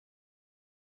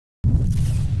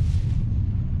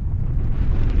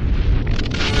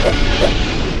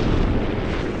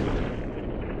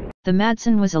The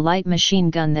Madsen was a light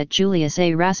machine gun that Julius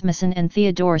A. Rasmussen and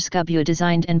Theodore Skubbe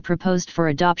designed and proposed for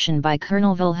adoption by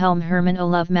Colonel Wilhelm Hermann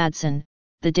Olav Madsen,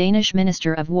 the Danish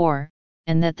Minister of War,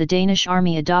 and that the Danish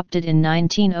Army adopted in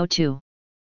 1902.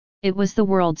 It was the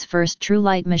world's first true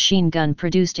light machine gun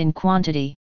produced in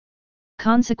quantity.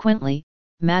 Consequently,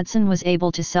 Madsen was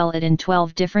able to sell it in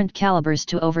 12 different calibers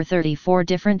to over 34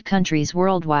 different countries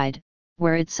worldwide,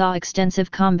 where it saw extensive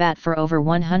combat for over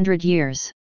 100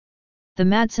 years. The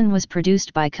Madsen was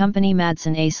produced by company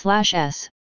Madsen A/S,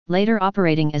 later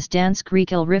operating as Dansk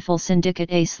Rikil Riffel Syndicate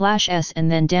A/S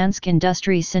and then Dansk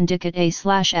Industri Syndicate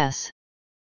A/S.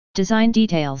 Design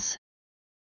details.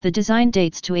 The design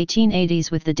dates to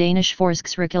 1880s with the Danish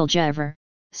Forsvarsregelgever,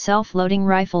 self-loading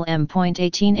rifle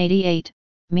M.1888,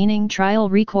 meaning trial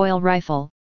recoil rifle,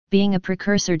 being a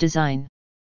precursor design.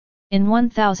 In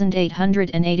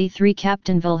 1883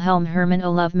 Captain Wilhelm Hermann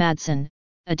Olav Madsen,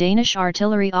 a Danish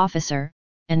artillery officer,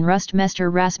 and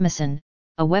Rustmester Rasmussen,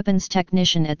 a weapons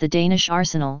technician at the Danish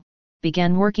arsenal,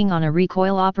 began working on a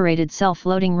recoil-operated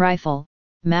self-loading rifle.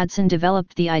 Madsen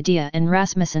developed the idea and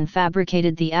Rasmussen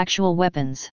fabricated the actual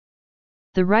weapons.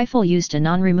 The rifle used a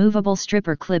non-removable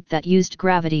stripper clip that used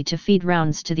gravity to feed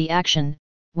rounds to the action.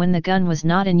 When the gun was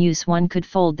not in use, one could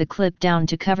fold the clip down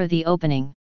to cover the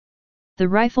opening. The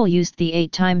rifle used the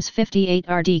 8x58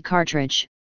 RD cartridge,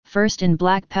 first in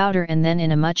black powder and then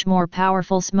in a much more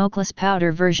powerful smokeless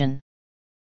powder version.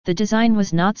 The design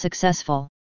was not successful.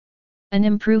 An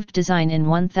improved design in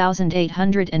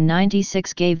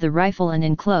 1896 gave the rifle an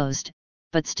enclosed,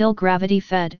 but still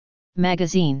gravity-fed,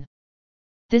 magazine.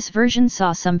 This version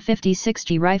saw some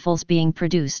 50-60 rifles being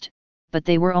produced, but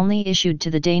they were only issued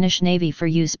to the Danish Navy for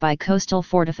use by coastal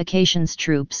fortifications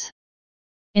troops.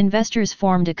 Investors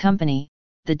formed a company,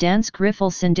 the Dansk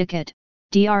Riffel Syndicate,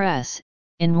 DRS,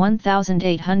 in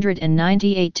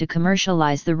 1898 to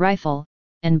commercialize the rifle,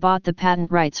 and bought the patent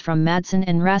rights from Madsen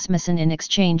and Rasmussen in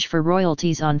exchange for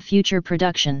royalties on future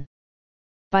production.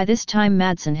 By this time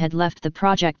Madsen had left the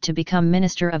project to become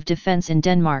Minister of Defense in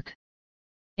Denmark.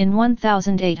 In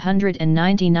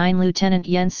 1899 Lieutenant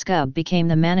Jens Skubbe became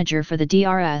the manager for the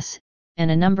DRS, and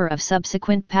a number of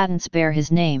subsequent patents bear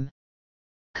his name.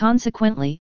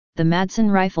 Consequently, the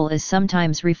Madsen rifle is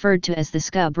sometimes referred to as the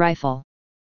Skubbe rifle.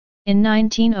 In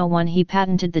 1901 he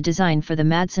patented the design for the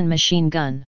Madsen machine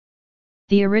gun.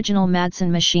 The original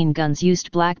Madsen machine guns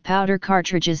used black powder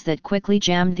cartridges that quickly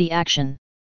jammed the action.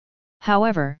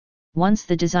 However, once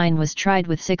the design was tried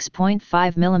with 6.5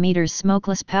 mm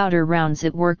smokeless powder rounds,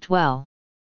 it worked well.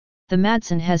 The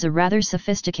Madsen has a rather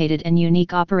sophisticated and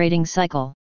unique operating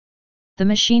cycle. The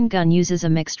machine gun uses a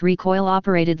mixed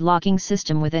recoil-operated locking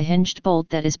system with a hinged bolt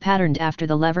that is patterned after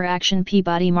the lever-action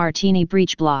Peabody Martini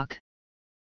breech block.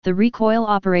 The recoil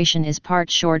operation is part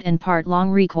short and part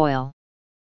long recoil.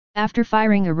 After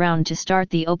firing a round to start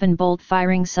the open bolt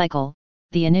firing cycle,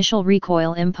 the initial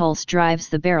recoil impulse drives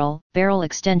the barrel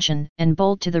extension, and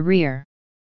bolt to the rear.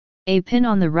 A pin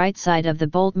on the right side of the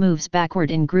bolt moves backward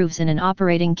in grooves in an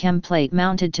operating chem plate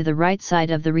mounted to the right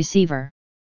side of the receiver.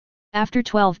 After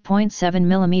 12.7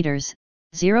 mm,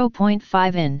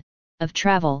 0.5 in, of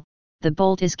travel, the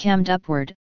bolt is cammed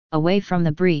upward, away from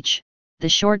the breech, the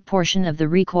short portion of the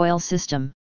recoil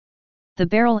system. The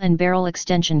barrel and barrel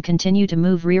extension continue to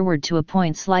move rearward to a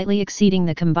point slightly exceeding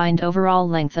the combined overall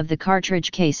length of the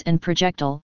cartridge case and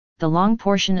projectile, the long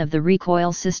portion of the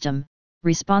recoil system,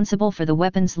 responsible for the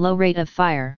weapon's low rate of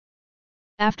fire.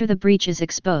 After the breech is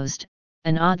exposed,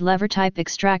 an odd lever-type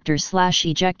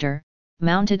extractor/ejector,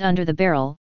 mounted under the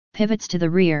barrel, pivots to the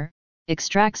rear,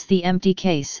 extracts the empty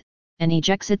case, and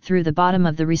ejects it through the bottom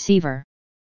of the receiver.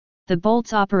 The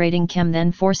bolt's operating chem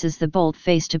then forces the bolt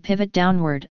face to pivot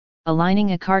downward,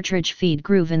 aligning a cartridge feed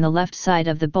groove in the left side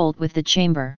of the bolt with the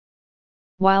chamber.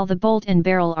 While the bolt and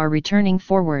barrel are returning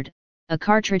forward, a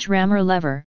cartridge rammer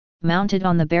lever, mounted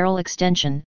on the barrel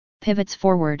extension, pivots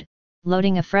forward,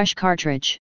 loading a fresh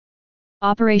cartridge.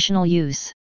 Operational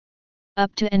use.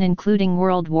 Up to and including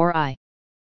World War I.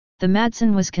 The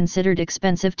Madsen was considered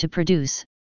expensive to produce,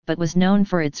 but was known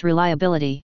for its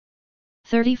reliability.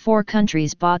 34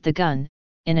 countries bought the gun,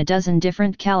 in a dozen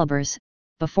different calibers,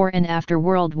 before and after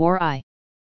World War I.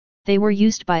 They were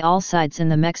used by all sides in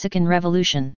the Mexican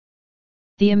Revolution.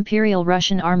 The Imperial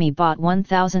Russian Army bought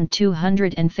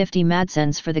 1,250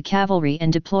 Madsens for the cavalry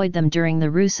and deployed them during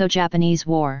the Russo-Japanese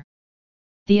War.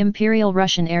 The Imperial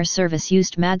Russian Air Service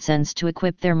used Madsens to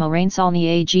equip their Morainsalny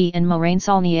AG and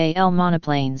Morainsalny AL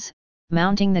monoplanes,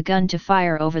 mounting the gun to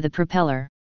fire over the propeller.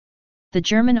 The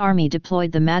German Army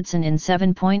deployed the Madsen in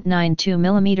 7.92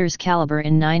 mm caliber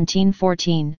in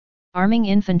 1914, arming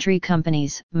infantry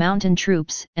companies, mountain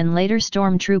troops, and later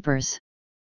storm troopers.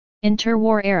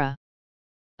 Interwar era.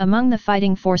 Among the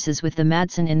fighting forces with the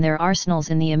Madsen in their arsenals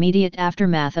in the immediate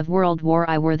aftermath of World War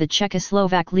I were the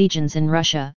Czechoslovak legions in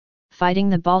Russia, fighting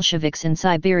the Bolsheviks in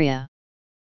Siberia.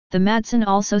 The Madsen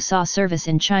also saw service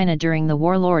in China during the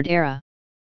warlord era.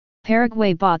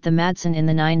 Paraguay bought the Madsen in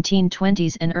the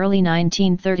 1920s and early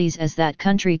 1930s as that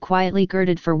country quietly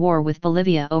girded for war with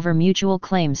Bolivia over mutual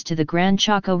claims to the Gran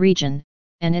Chaco region,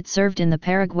 and it served in the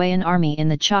Paraguayan army in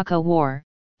the Chaco War,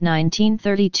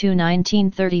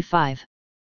 1932–1935.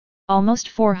 Almost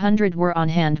 400 were on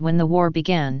hand when the war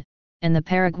began, and the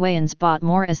Paraguayans bought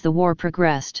more as the war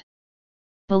progressed.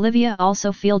 Bolivia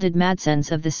also fielded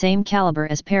Madsens of the same caliber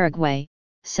as Paraguay,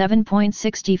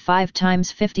 7.65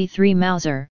 x 53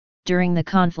 Mauser, during the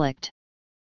conflict.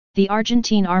 The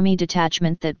Argentine army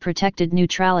detachment that protected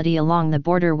neutrality along the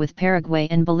border with Paraguay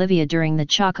and Bolivia during the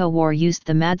Chaco War used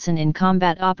the Madsen in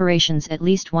combat operations at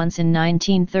least once in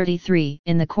 1933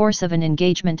 in the course of an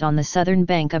engagement on the southern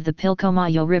bank of the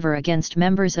Pilcomayo River against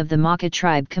members of the Maca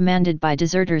tribe commanded by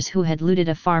deserters who had looted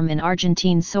a farm in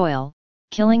Argentine soil,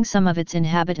 killing some of its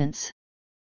inhabitants.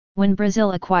 When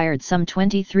Brazil acquired some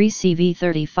 23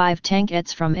 CV-35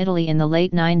 tankettes from Italy in the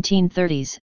late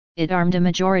 1930s, it armed a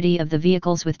majority of the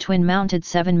vehicles with twin-mounted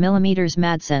 7mm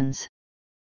Madsens.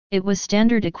 It was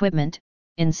standard equipment,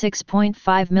 in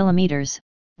 6.5mm,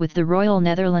 with the Royal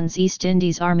Netherlands East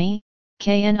Indies Army,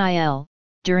 KNIL,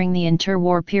 during the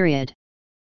interwar period.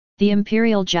 The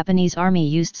Imperial Japanese Army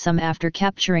used some after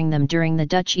capturing them during the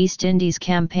Dutch East Indies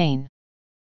Campaign.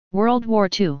 World War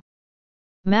II.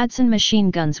 Madsen machine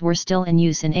guns were still in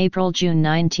use in April–June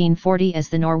 1940 as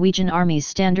the Norwegian Army's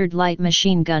standard light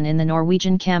machine gun in the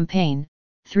Norwegian campaign,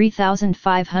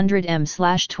 3500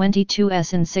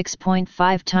 M/22s and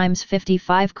 6.5 x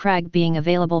 55 Krag being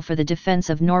available for the defense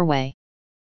of Norway.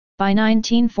 By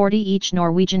 1940 each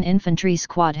Norwegian infantry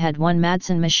squad had one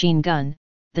Madsen machine gun,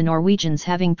 the Norwegians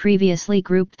having previously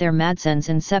grouped their Madsens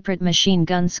in separate machine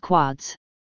gun squads.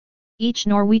 Each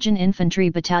Norwegian infantry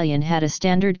battalion had a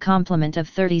standard complement of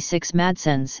 36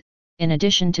 Madsens, in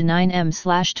addition to 9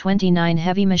 M/29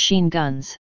 heavy machine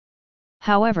guns.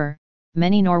 However,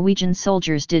 many Norwegian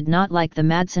soldiers did not like the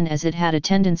Madsen as it had a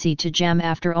tendency to jam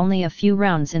after only a few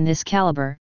rounds in this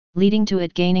caliber, leading to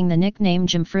it gaining the nickname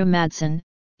Jomfru Madsen,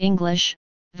 English,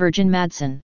 Virgin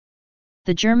Madsen.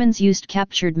 The Germans used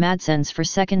captured Madsens for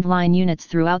second-line units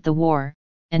throughout the war,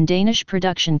 and Danish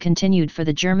production continued for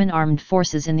the German armed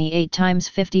forces in the 8 x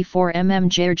 54 mm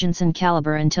Jørgensen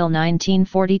caliber until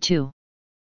 1942.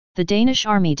 The Danish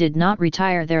army did not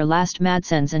retire their last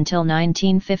Madsens until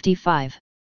 1955.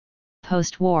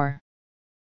 Post-war,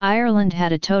 Ireland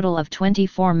had a total of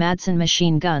 24 Madsen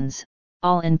machine guns,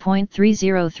 all in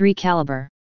 .303 caliber.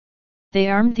 They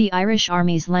armed the Irish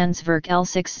Army's Landsverk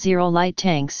L60 light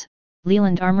tanks,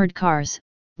 Leland armoured cars,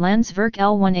 Landsverk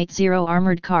L180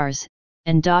 armoured cars,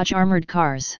 and Dodge armoured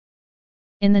cars.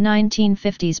 In the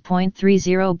 1950s,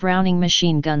 .30 Browning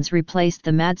machine guns replaced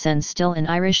the Madsens still in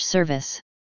Irish service.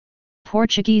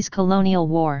 Portuguese Colonial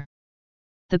War.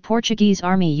 The Portuguese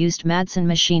Army used Madsen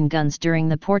machine guns during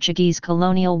the Portuguese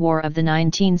Colonial War of the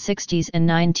 1960s and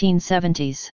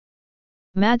 1970s.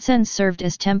 Madsens served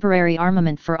as temporary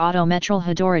armament for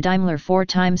Autometralhadora Daimler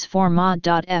 4x4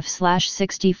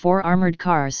 Mod.F/64 armoured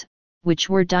cars, which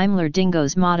were Daimler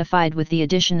Dingos modified with the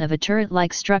addition of a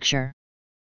turret-like structure.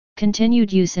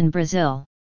 Continued use in Brazil.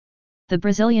 The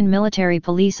Brazilian military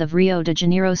police of Rio de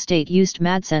Janeiro state used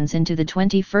Madsens into the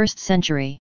 21st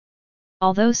century.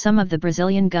 Although some of the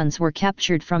Brazilian guns were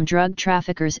captured from drug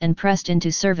traffickers and pressed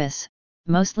into service,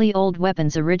 mostly old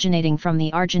weapons originating from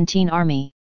the Argentine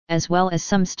army, as well as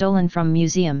some stolen from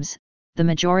museums, the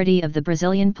majority of the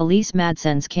Brazilian police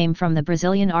Madsens came from the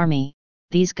Brazilian army.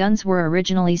 These guns were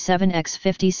originally 7x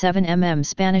 57 mm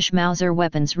Spanish Mauser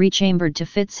weapons rechambered to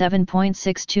fit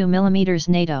 7.62 mm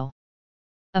NATO.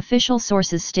 Official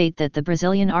sources state that the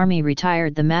Brazilian army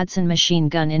retired the Madsen machine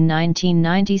gun in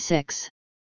 1996.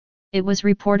 It was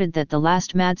reported that the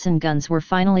last Madsen guns were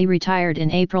finally retired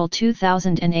in April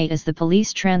 2008 as the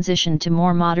police transitioned to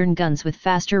more modern guns with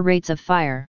faster rates of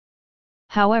fire.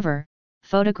 However,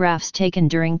 photographs taken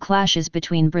during clashes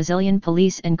between Brazilian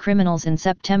police and criminals in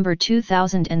September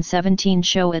 2017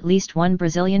 show at least one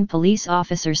Brazilian police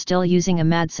officer still using a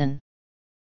Madsen.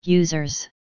 Users: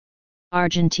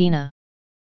 Argentina,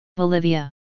 Bolivia,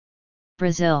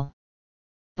 Brazil,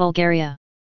 Bulgaria,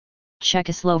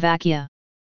 Czechoslovakia,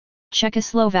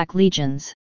 Czechoslovak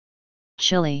legions,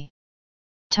 Chile,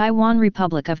 Taiwan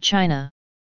Republic of China,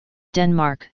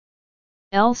 Denmark,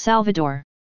 El Salvador,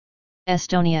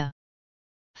 Estonia,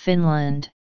 Finland,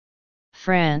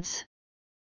 France,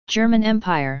 German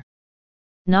Empire,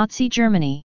 Nazi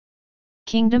Germany,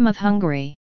 Kingdom of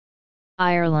Hungary.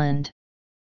 Ireland,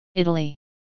 Italy,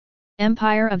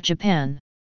 Empire of Japan,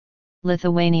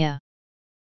 Lithuania,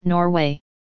 Norway,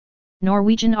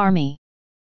 Norwegian Army,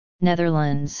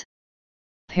 Netherlands,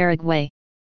 Paraguay,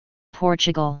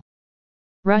 Portugal,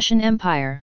 Russian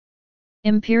Empire,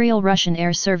 Imperial Russian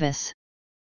Air Service,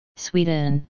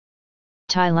 Sweden,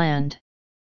 Thailand,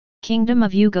 Kingdom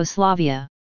of Yugoslavia,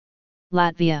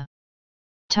 Latvia,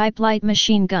 type light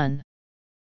machine gun,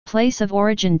 place of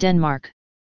origin Denmark,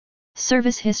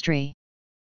 service history,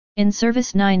 in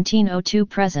service 1902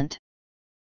 present,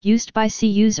 used by sea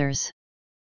users,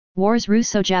 wars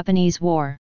Russo-Japanese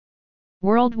War,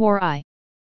 World War I,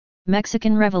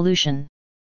 Mexican Revolution,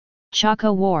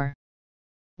 Chaco War,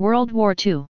 World War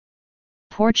II,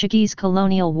 Portuguese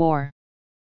Colonial War,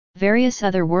 various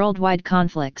other worldwide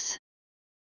conflicts.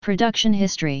 Production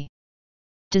history.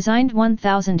 Designed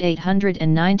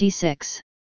 1896.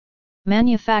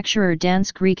 Manufacturer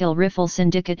Dansk Rekel Riffel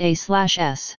Syndicate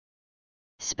A/S.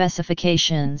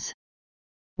 Specifications.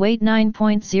 Weight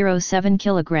 9.07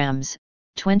 kilograms,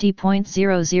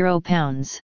 20.00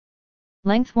 pounds.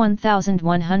 Length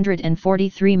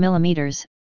 1143 millimeters,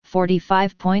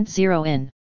 45.0 in.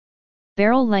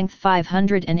 Barrel length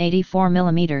 584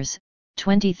 millimeters,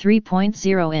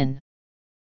 23.0 in.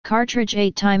 Cartridge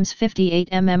 8x58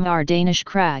 mmR Danish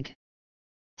Krag.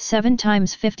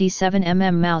 7x57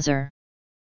 mm Mauser.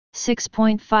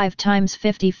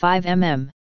 6.5x55 mm.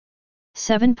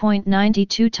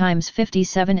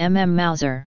 7.92x57 mm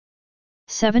Mauser.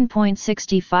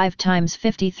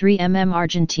 7.65x53 mm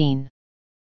Argentine.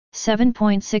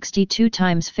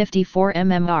 7.62x54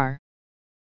 mmR.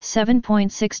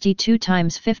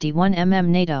 7.62x51 mm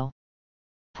NATO.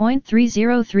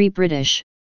 .303 British.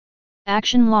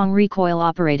 Action long recoil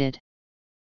operated.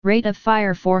 Rate of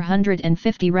fire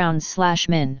 450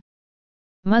 rounds/min.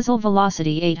 Muzzle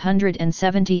velocity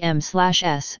 870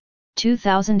 m/s,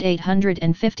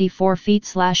 2854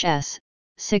 feet/s,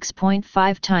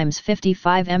 6.5 times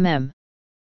 55 mm.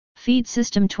 Feed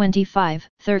system 25,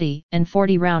 30, and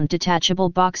 40 round detachable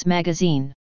box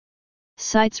magazine.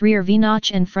 Sights rear V-notch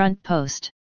and front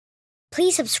post.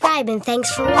 Please subscribe and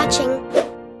thanks for watching.